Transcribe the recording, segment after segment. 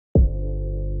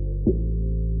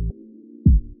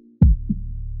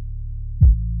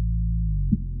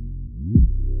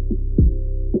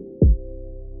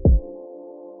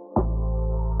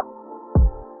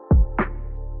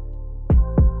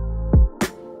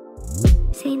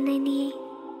say 98.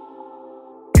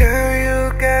 Girl,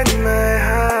 you got my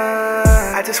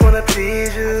heart. I just wanna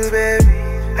please you, baby.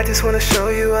 I just wanna show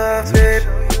you off, baby.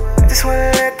 I just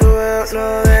wanna let the world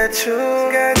know that you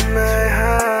got my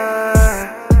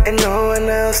heart. And no one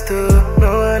else do.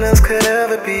 No one else could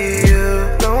ever be you.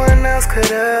 No one else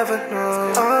could ever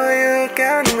know. Oh, you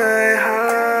got my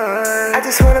heart. I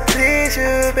just wanna please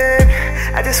you, baby.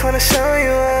 I just wanna show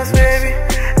you off, baby.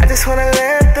 I just wanna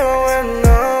let the world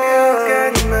know you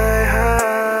got my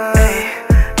heart. Ay,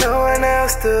 no one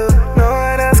else do. No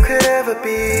one else could ever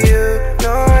be you.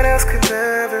 No one else could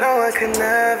never. No one could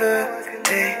never.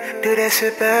 Ay, do that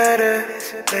shit better.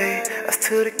 Ay, us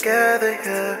two together,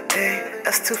 yeah. Ay,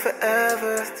 us two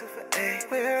forever. Ay,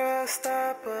 we're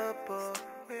unstoppable.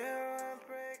 We're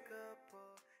unbreakable.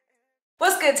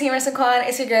 What's good, Teamers and Quan?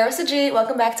 It's your girl, Rissa G.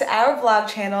 Welcome back to our vlog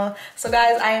channel. So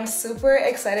guys, I am super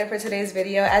excited for today's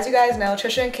video. As you guys know,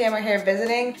 Trisha and Cam are here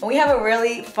visiting, and we have a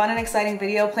really fun and exciting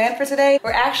video planned for today.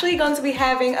 We're actually going to be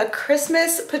having a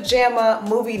Christmas pajama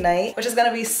movie night, which is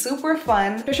gonna be super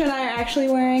fun. Trisha and I are actually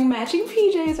wearing matching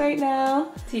PJs right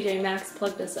now. TJ Maxx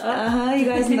plugged us up. You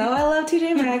guys know I love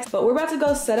TJ Maxx. But we're about to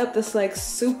go set up this like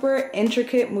super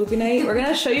intricate movie night. We're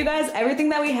gonna show you guys everything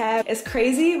that we have. It's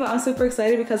crazy, but I'm super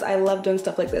excited because I love doing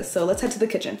stuff like this. So let's head to the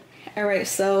kitchen. All right,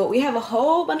 so we have a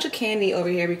whole bunch of candy over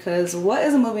here because what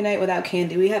is a movie night without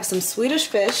candy? We have some Swedish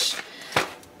fish,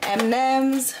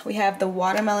 M&Ms, we have the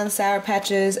watermelon Sour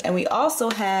Patches, and we also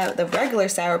have the regular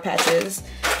Sour Patches.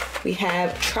 We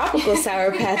have tropical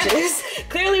Sour Patches.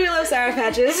 Clearly we love Sour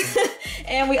Patches.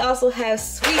 And we also have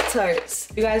Sweet Tarts.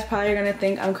 You guys probably are gonna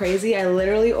think I'm crazy. I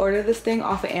literally ordered this thing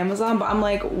off of Amazon, but I'm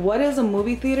like, what is a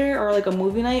movie theater or like a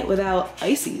movie night without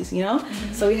ices, you know?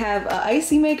 So we have an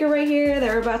icy maker right here that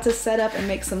we're about to set up and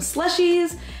make some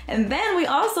slushies. And then we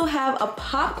also have a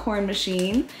popcorn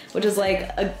machine, which is like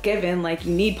a given, like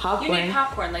you need popcorn. You need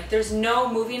popcorn, like there's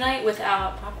no movie night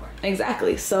without popcorn.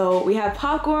 Exactly. So we have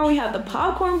popcorn, we have the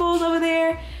popcorn bowls over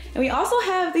there, and we also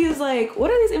have these like,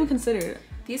 what are these even considered?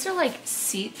 These are like,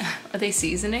 are they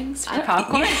seasonings for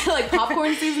popcorn? Yeah, like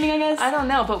popcorn seasoning, I guess? I don't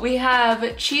know, but we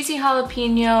have cheesy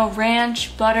jalapeno,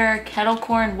 ranch, butter, kettle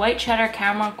corn, white cheddar,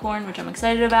 caramel corn, which I'm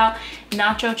excited about,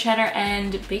 nacho cheddar,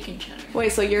 and bacon cheddar.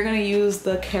 Wait, so you're gonna use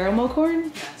the caramel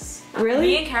corn? Yes. Really?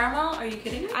 Me and caramel? Are you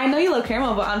kidding me? I know you love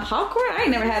caramel, but on popcorn? I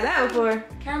ain't never had that before.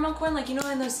 Caramel corn, like you know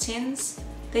in those tins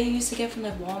they used to get from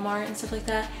like Walmart and stuff like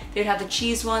that? They'd have the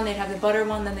cheese one, they'd have the butter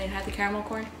one, then they'd have the caramel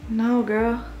corn. No,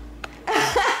 girl.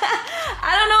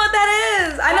 I don't know what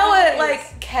that is. I know what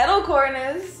like kettle corn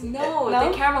is. No,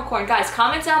 the caramel corn. Guys,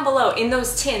 comment down below in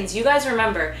those tins. You guys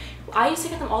remember. I used to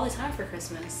get them all the time for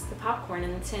Christmas. The popcorn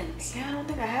in the tins. Yeah, I don't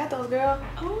think I had those, girl.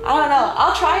 Oh, I don't know.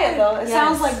 I'll try it though. It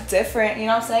sounds like different, you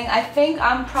know what I'm saying? I think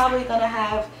I'm probably gonna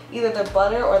have either the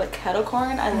butter or the kettle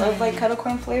corn. I love like kettle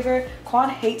corn flavor. Quan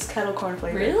hates kettle corn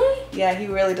flavor. Really? Yeah, he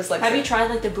really dislikes it. Have you tried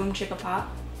like the Boom Chicka Pop?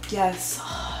 Yes.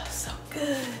 Oh, so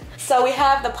good. So we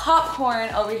have the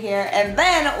popcorn over here, and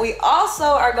then we also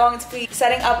are going to be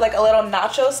setting up like a little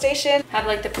nacho station. Have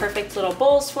like the perfect little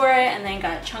bowls for it, and then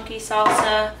got chunky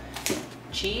salsa,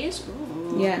 cheese.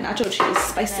 Ooh. Yeah, nacho cheese,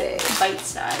 spicy.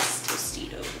 Bite-sized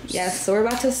Tostitos. Yes, so we're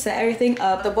about to set everything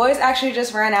up. The boys actually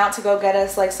just ran out to go get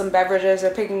us like some beverages.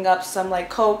 They're picking up some like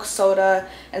Coke, soda,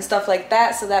 and stuff like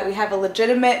that so that we have a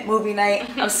legitimate movie night.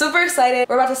 I'm super excited.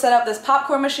 We're about to set up this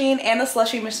popcorn machine and the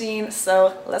slushie machine,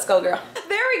 so let's go, girl.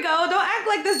 There we go. Don't act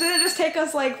like this didn't just take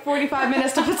us like 45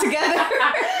 minutes to put together.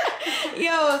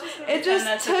 Yo, it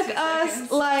just took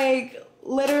us like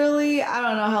literally, I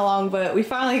don't know how long, but we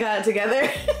finally got it together.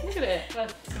 Look at it. It's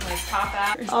gonna like pop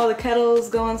out. All the kettles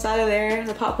go inside of there.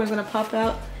 The popcorn's gonna pop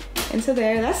out into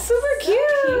there. That's super cute.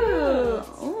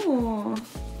 Ooh.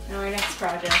 And our next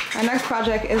project. Our next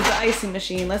project is the icing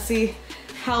machine. Let's see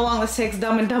how long this takes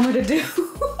Dumb and Dumber to do.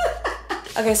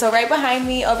 Okay, so right behind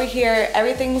me over here,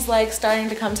 everything's like starting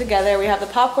to come together. We have the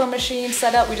popcorn machine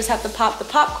set up. We just have to pop the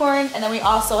popcorn, and then we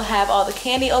also have all the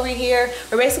candy over here.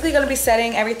 We're basically gonna be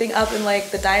setting everything up in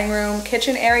like the dining room,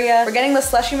 kitchen area. We're getting the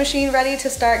slushie machine ready to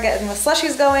start getting the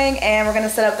slushies going, and we're gonna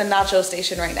set up the nacho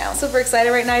station right now. Super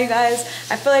excited right now, you guys.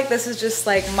 I feel like this is just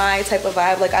like my type of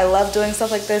vibe. Like I love doing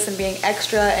stuff like this and being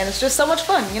extra, and it's just so much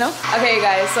fun, you know? Okay, you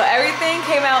guys, so everything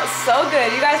came out so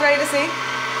good. You guys ready to see?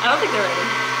 I don't think they're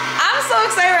ready. I'm so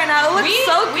excited right now. It looks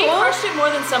so cool. We crushed it more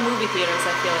than some movie theaters,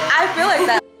 I feel like. I feel like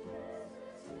that.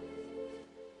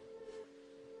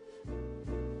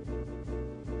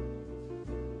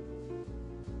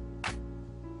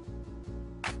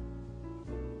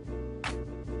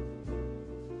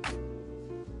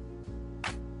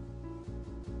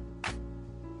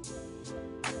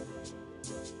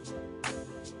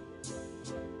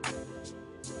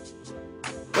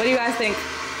 What do you guys think?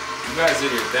 You guys did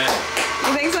your thing.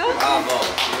 You think so? Bravo.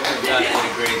 You guys did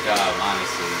a great job,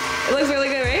 honestly. It looks really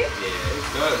good, right? Yeah,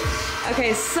 it does.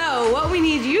 Okay, so what we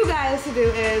need you guys to do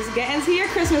is get into your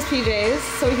Christmas PJs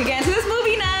so we can get into this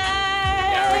movie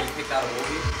night. Yeah, already picked out a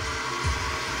movie?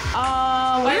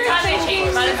 By the time they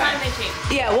change. By the time they change.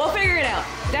 Yeah, we'll figure it out.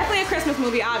 Definitely a Christmas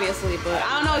movie, obviously, but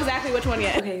I don't know exactly which one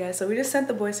yet. Okay, guys, so we just sent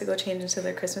the boys to go change into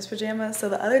their Christmas pajamas. So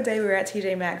the other day we were at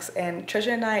TJ Maxx and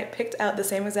Trisha and I picked out the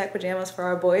same exact pajamas for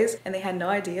our boys and they had no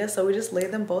idea. So we just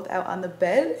laid them both out on the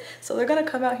bed. So they're gonna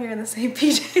come out here in the same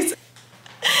PJs.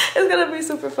 It's gonna be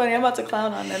super funny. I'm about to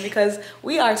clown on them because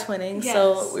we are twinning. Yes.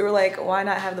 So we were like, why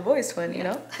not have the boys twin, you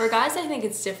know? For guys, I think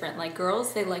it's different. Like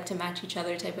girls, they like to match each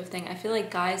other type of thing. I feel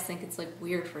like guys think it's like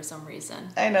weird for some reason.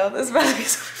 I know, this is about to be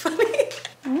super funny.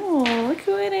 Oh, look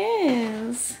who it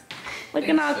is.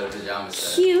 Looking all So the pajama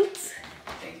set. cute.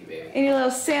 Thank you, baby. In your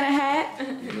little Santa hat.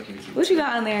 You're looking cute. What you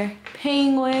got on there?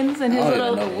 Penguins and I his don't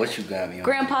little even know what you got me on.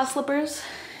 grandpa slippers.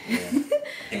 Yeah.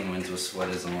 Penguins with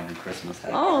sweaters on and Christmas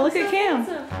hats. Oh, look at Cam.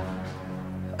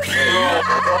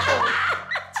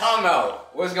 Time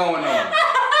out. What's going on?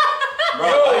 Bro,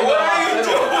 Yo, what are you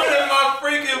doing in my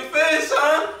freaking face,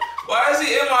 huh? Why is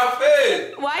he in my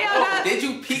face? Why y'all got? Did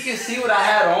you peek and see what I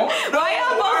had on? Why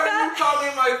y'all both Why are you got? talking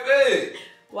in my face?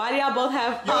 Why do y'all both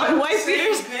have white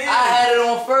beaters? I had it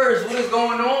on first. What is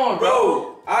going on, bro?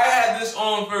 Bro, I had this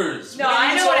on first. No, What are I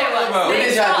you know what it talking was. about? What They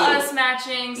did y'all saw do? us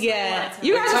matching. So Yeah. they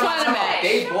You wanted guys to just wanted to match.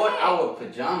 They bought our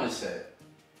pajama set.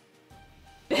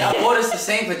 Y'all bought us the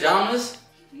same pajamas?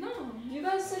 No, you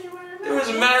guys said you wanted to There was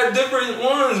mad different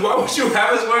ones. Why would you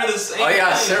have us wearing the same Oh,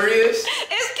 y'all thing? serious?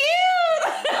 It's cute.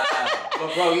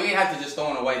 But bro, you ain't have to just throw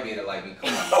on a white beater like me. Come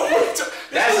on. This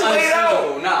That's was laid out.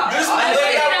 unacceptable. Nah. This I was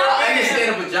laid out for I me.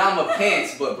 understand the pajama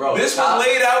pants, but bro. This stop. was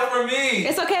laid out for me.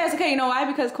 It's okay. It's okay. You know why?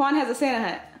 Because Quan has a Santa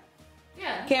hat.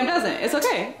 Yeah. Cam doesn't. It's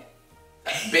okay.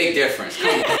 Big difference. Come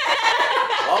on.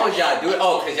 Why would y'all do it?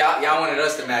 Oh, cause y'all wanted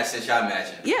us to match since y'all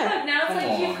matching. Yeah. Look, now it's like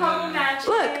Come cute on, couple man. matching.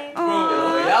 Look.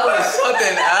 Yo, y'all was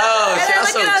something else. And Y'all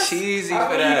look at us. so cheesy How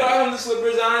for come you that. got him the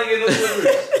slippers? I ain't get no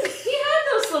slippers. He had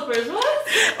those slippers.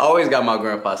 What? Always got my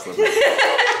grandpa slippers.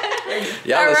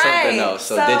 Y'all was something else.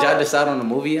 So did y'all decide on the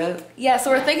movie yet? Yeah.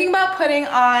 So we're thinking about putting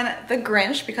on The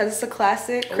Grinch because it's a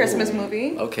classic Christmas Ooh.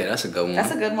 movie. Okay, that's a good one.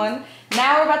 That's a good one.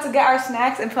 Now we're about to get our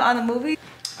snacks and put on the movie.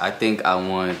 I think I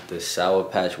want the Sour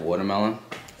Patch watermelon.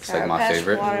 It's Sour like my Patch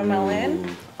favorite. watermelon.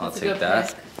 Ooh, I'll That's a take good that.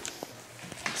 pick.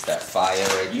 It's that fire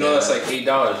right You know that's like $8,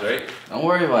 right? Don't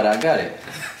worry about it, I got it.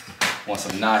 Want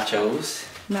some nachos.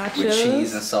 Nachos. With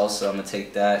cheese and salsa, I'm gonna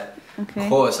take that. Okay. Of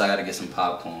course, I gotta get some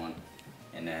popcorn.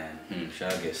 And then,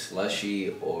 should I get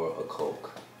slushy or a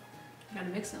Coke? Gotta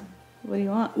mix them. What do you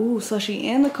want? Ooh, slushy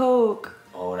and the Coke.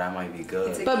 Oh, that might be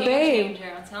good. It's a But game babe.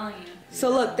 changer, I'm telling you. So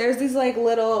look, there's these like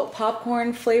little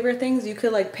popcorn flavor things. You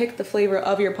could like pick the flavor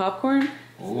of your popcorn.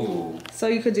 Ooh. So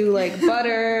you could do like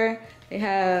butter. They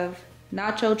have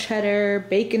nacho cheddar,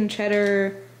 bacon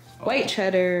cheddar, white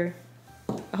cheddar,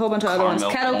 a whole bunch of other ones.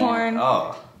 Caramel Kettle corn.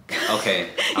 Oh, okay.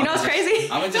 You know what's crazy?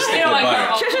 I'm gonna just You stick don't with like butter.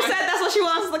 caramel. Trisha said that's what she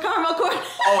wants is the caramel corn.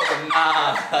 Oh,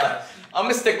 nah. I'm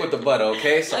gonna stick with the butter,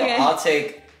 okay? So Okay. I'll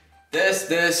take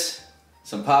this,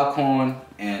 some popcorn,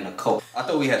 and a Coke. I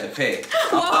thought we had to pay.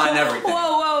 I'm buying everything.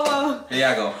 Whoa. Here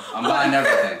y'all go. I'm buying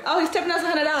everything. Oh, he's tipping us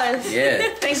 $100. Yeah.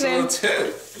 Thanks, It's a little man.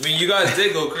 tip. I mean, you guys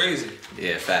did go crazy.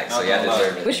 Yeah, facts. So Not y'all gonna lie.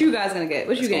 deserve it. What you guys gonna get?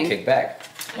 What you Let's go getting? kick back.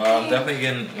 I'm definitely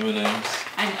getting M&M's.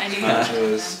 I knew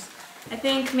Nachos. I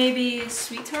think maybe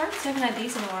sweet tarts. I haven't had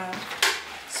these in a while.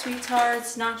 Sweet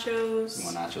tarts, nachos, You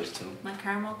want nachos too? my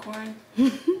caramel corn,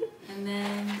 and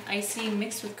then icy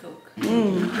mixed with Coke.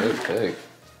 Good pick.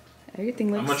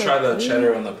 Everything looks I'm gonna so try the good.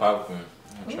 cheddar on the popcorn.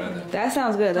 I'm gonna try that. That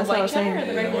sounds good. That's what I white was cheddar or saying.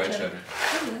 the Yeah, the regular white cheddar? cheddar.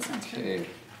 Oh, that sounds good. Okay.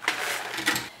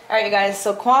 All right, you guys.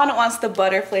 So Quan wants the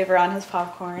butter flavor on his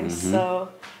popcorn. So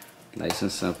Nice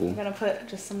and simple. I'm gonna put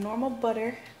just some normal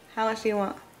butter. How much do you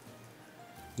want?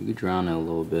 You could drown it a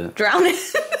little bit. Drown it.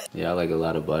 Yeah, I like a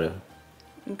lot of butter.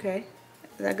 Okay.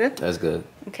 Is that good? That's good.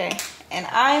 Okay. And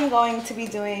I'm going to be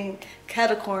doing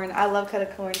kettle corn. I love kettle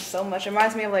corn so much. It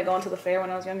reminds me of like going to the fair when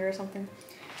I was younger or something.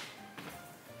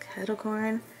 Kettle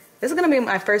corn. This is gonna be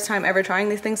my first time ever trying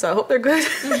these things, so I hope they're good.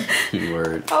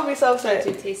 Word. I'll be so Do upset.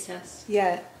 a taste test.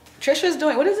 Yeah. Trisha's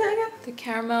doing, what is it again? The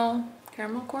caramel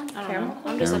corn? I don't Caramel know.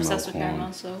 corn? I'm just Caramel obsessed with corn.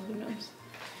 caramel, so who knows?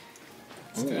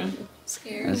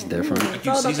 Scared. That's different. It's all You about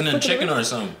the seasoning flick of the chicken or wrist.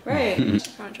 something? Right. I'm trying to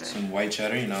try it. Some white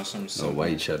cheddar, you know, some. So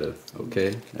white cheddar.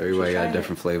 Okay. Everybody Try got it. a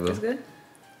different flavor. It's good?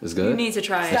 It's You good? need to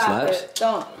try it. Stop slaps? it.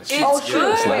 Don't. It's Oh, sure.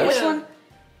 good. Slaps? Which one?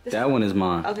 That one is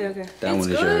mine. Okay, okay. That It's one is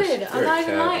good. yours. I'm not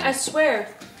even lying. I swear.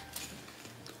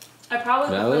 I probably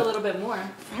would put Valid? a little bit more.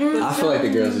 I feel like the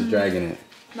girls is dragging it.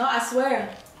 No, I swear.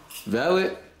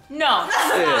 Velvet? No.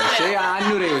 Yeah, see, I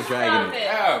knew they was dragging it.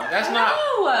 Yeah, that's not.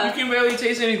 You can barely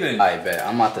taste anything. Alright, bet.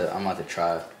 I'm about to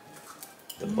try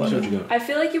the butter. I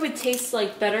feel like it would taste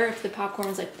like better if the popcorn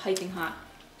was like piping hot.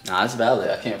 Nah, it's valid.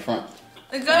 I can't front.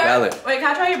 It's good. Valid. Wait,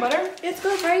 can I try your butter? It's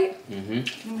good, right?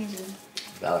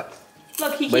 Valid.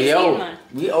 Look, he keeps But eating yo, one.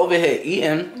 we over here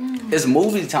eating. It's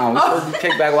movie time. We're supposed to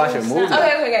kick back watching movies.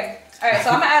 Okay. Alright,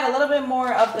 so I'm gonna add a little bit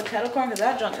more of the kettle corn because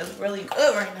that junk is really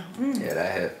good right now. Yeah,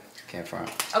 that hit. Can't front.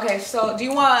 Okay, so do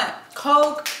you want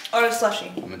Coke or the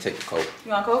slushie? I'm gonna take the Coke.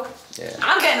 You want Coke? Yeah.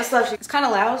 I'm getting the slushie. It's kind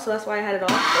of loud, so that's why I had it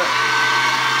off.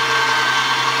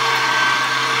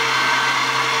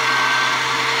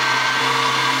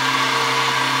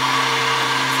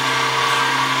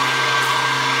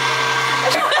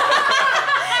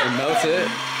 It melted.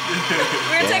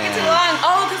 We were taking too long.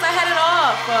 Oh, because I had it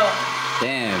off.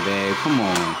 Damn, babe. Come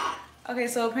on. Okay,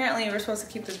 so apparently we're supposed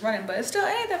to keep this running, but it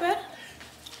ain't that bad.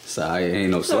 Sorry, it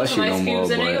ain't no Put some slushy no ice more, cubes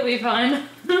in it, you'll but be fine.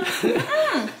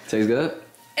 tastes good.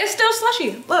 It's still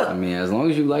slushy. Look. I mean, as long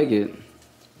as you like it.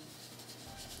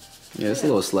 Yeah, it's a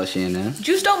little slushy in there.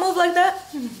 Juice don't move like that.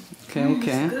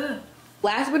 Okay. Good.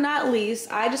 Last but not least,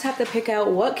 I just have to pick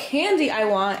out what candy I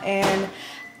want, and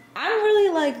I'm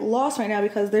really like lost right now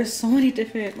because there's so many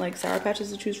different like Sour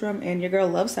Patches to choose from, and your girl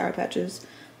loves Sour Patches.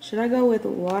 Should I go with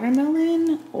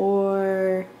watermelon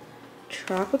or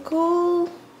tropical?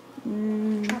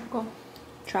 Tropical.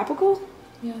 Tropical?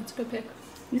 Yeah, it's a good pick.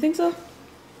 You think so?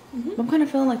 I'm kind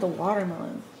of feeling like the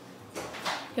watermelon.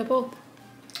 Yeah, both.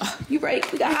 You right.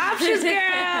 We got options,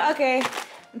 girl. Okay.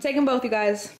 I'm taking both, you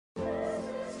guys.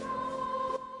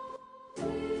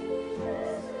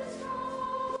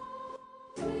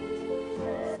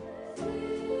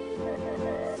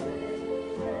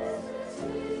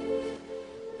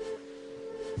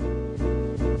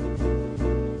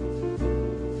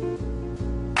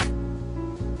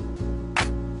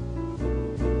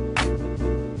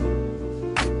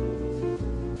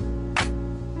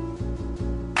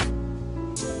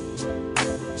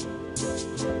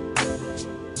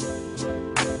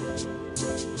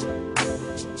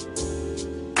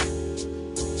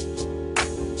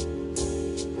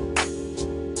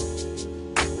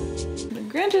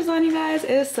 Grinch is on, you guys.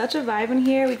 It is such a vibe in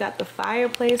here. We got the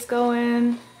fireplace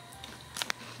going.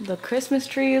 The Christmas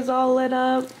tree is all lit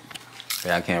up.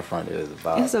 Yeah, I can't front it. It's a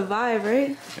vibe. It's a vibe,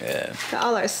 right? Yeah. Got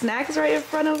all our snacks right in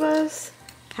front of us.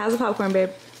 How's the popcorn, babe?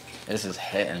 This is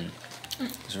hitting.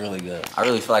 It's really good. I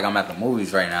really feel like I'm at the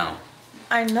movies right now.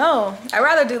 I know. I'd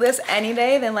rather do this any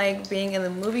day than like being in the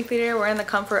movie theater. We're in the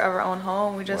comfort of our own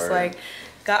home. We just like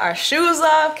got our shoes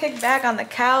off, kicked back on the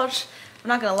couch. I'm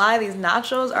not gonna lie, these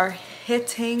nachos are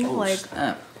hitting. Oh, like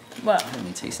snap. what? I haven't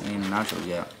even tasted any nachos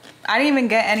yet. I didn't even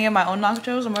get any of my own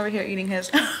nachos. I'm over here eating his.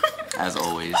 As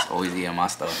always, always eating my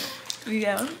stuff.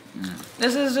 Yeah.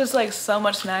 This is just like so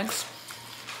much snacks.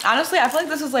 Honestly, I feel like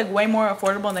this is like way more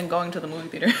affordable than going to the movie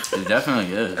theater. It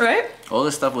definitely is. Right? All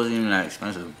this stuff wasn't even that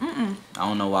expensive. I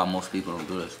don't know why most people don't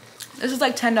do this. This is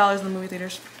like $10 in the movie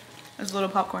theaters. It's a little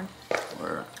popcorn.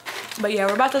 Or But yeah,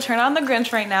 we're about to turn on The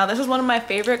Grinch right now. This is one of my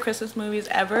favorite Christmas movies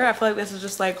ever. I feel like this is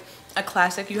just like a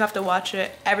classic. You have to watch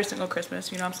it every single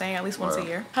Christmas, you know what I'm saying? At least once a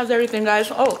year. How's everything, guys?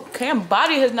 Oh, Cam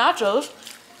body his nachos.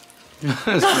 this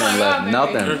man left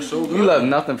nothing. So You left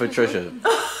nothing for Trisha.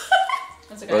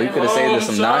 That's okay. Bro, you could have saved us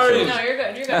some nachos. No, you're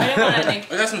good. You're good. I didn't want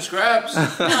anything. I got some scraps.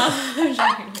 It's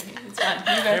fine. You're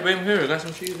Hey, good. baby, here, I got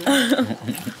some cheese.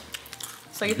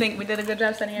 So you think we did a good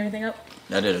job setting everything up?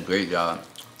 Y'all did a great job.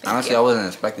 Honestly, I wasn't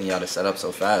expecting y'all to set up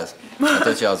so fast. I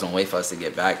thought y'all was gonna wait for us to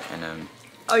get back and then.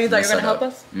 Oh, you thought you were set gonna help up.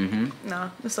 us? Mm-hmm.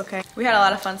 No, it's okay. We had a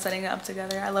lot of fun setting it up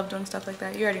together. I love doing stuff like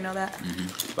that. You already know that.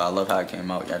 But I love how it came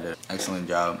out. Y'all did an excellent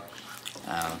job.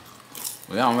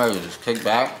 We got ready to just kick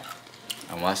back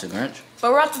and watch The Grinch.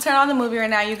 But we're about to turn on the movie right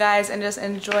now, you guys, and just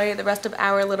enjoy the rest of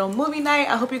our little movie night.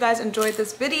 I hope you guys enjoyed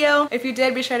this video. If you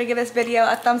did, be sure to give this video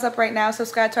a thumbs up right now.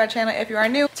 Subscribe to our channel if you are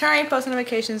new. Turn on your post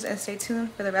notifications and stay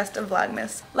tuned for the rest of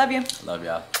Vlogmas. Love you. Love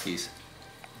y'all. Peace.